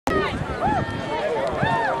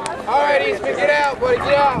out, buddy,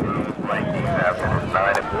 get out.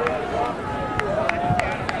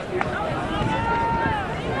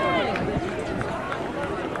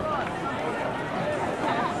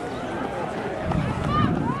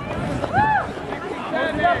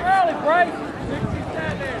 Stand up early, Bryce.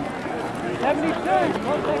 72.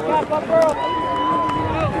 Don't take cap up early.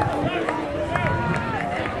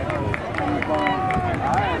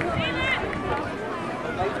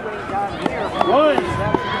 One.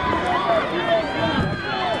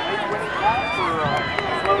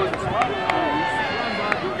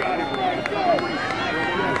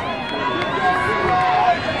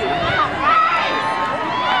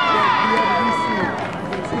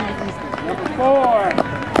 Number 4,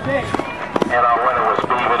 6. And our winner was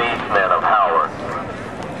Stephen Eastman of Howard.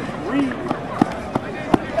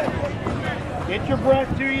 Get your breath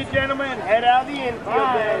to you, gentlemen. Head out of the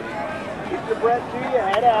infield then. Get your breath to you.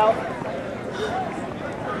 Head out.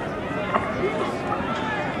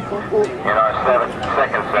 In our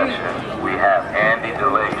second session, we have Andy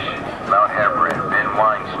DeLeish, Mount Everett, Ben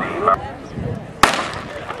Weinstein.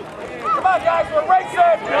 Come on, guys, we're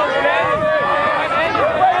racing!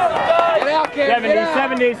 Get out, kid.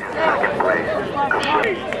 70s. Second place,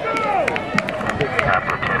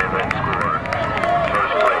 after 10 events scored.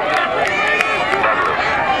 First place, Douglas, 87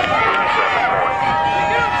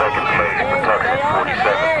 points. Second place, Pawtucket,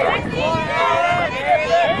 47 points.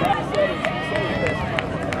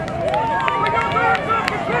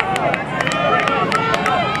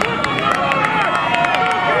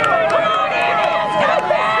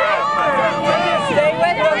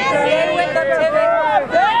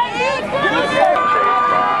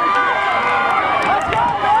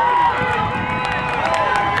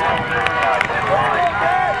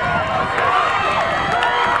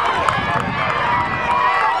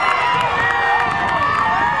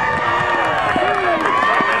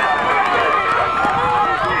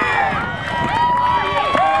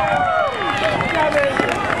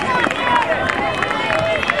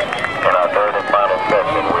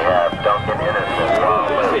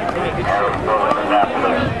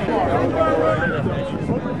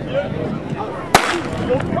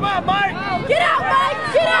 Come on, Mike! Get out, Mike!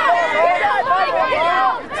 Get out! Get out, Mike! Get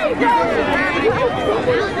out!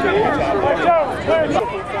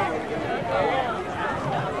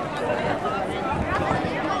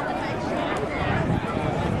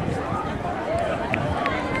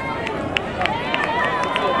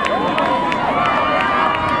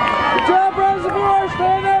 Good job, Reservoir!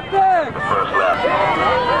 Stand up there! First lap.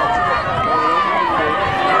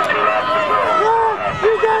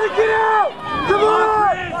 You gotta get out! Come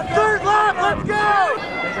on! Third lap, let's go!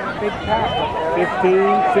 Big pack. 15,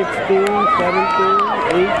 16, 17,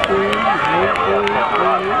 18, 19,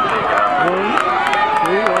 20,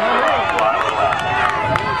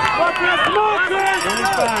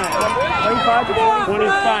 25. 25.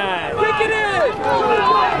 25. Kick it in!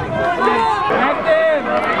 Back there!